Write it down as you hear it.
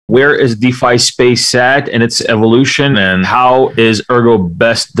Where is DeFi space at in its evolution, and how is Ergo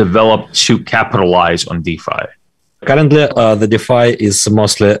best developed to capitalize on DeFi? Currently, the DeFi is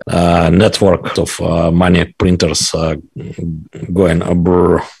mostly a network of money printers going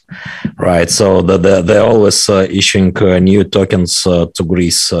brr, right? So they're always issuing new tokens to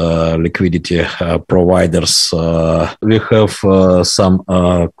grease liquidity providers. We have some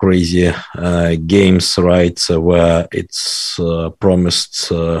crazy games, right, where it's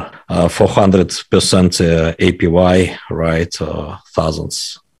promised 400% APY, right,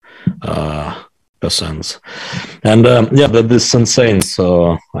 thousands. %. And that is insane.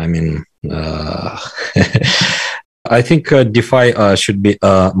 So, I mean, I think DeFi should be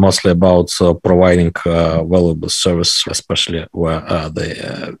mostly about providing valuable service, especially where they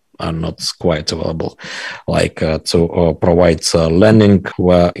are not quite available, like to provide lending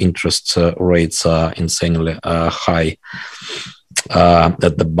where interest rates are insanely high.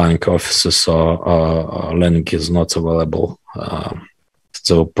 At the bank offices, or lending is not available.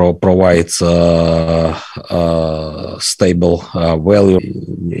 To provide stable value,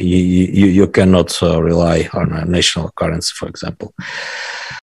 you cannot rely on a national currency, for example.